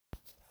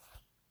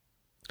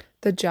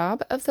The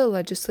job of the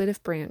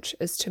legislative branch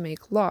is to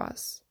make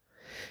laws.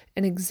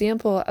 An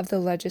example of the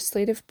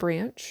legislative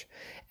branch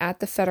at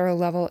the federal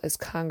level is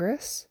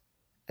Congress.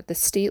 At the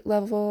state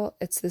level,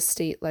 it's the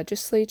state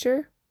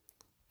legislature.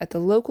 At the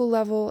local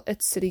level,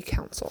 it's city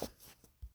council.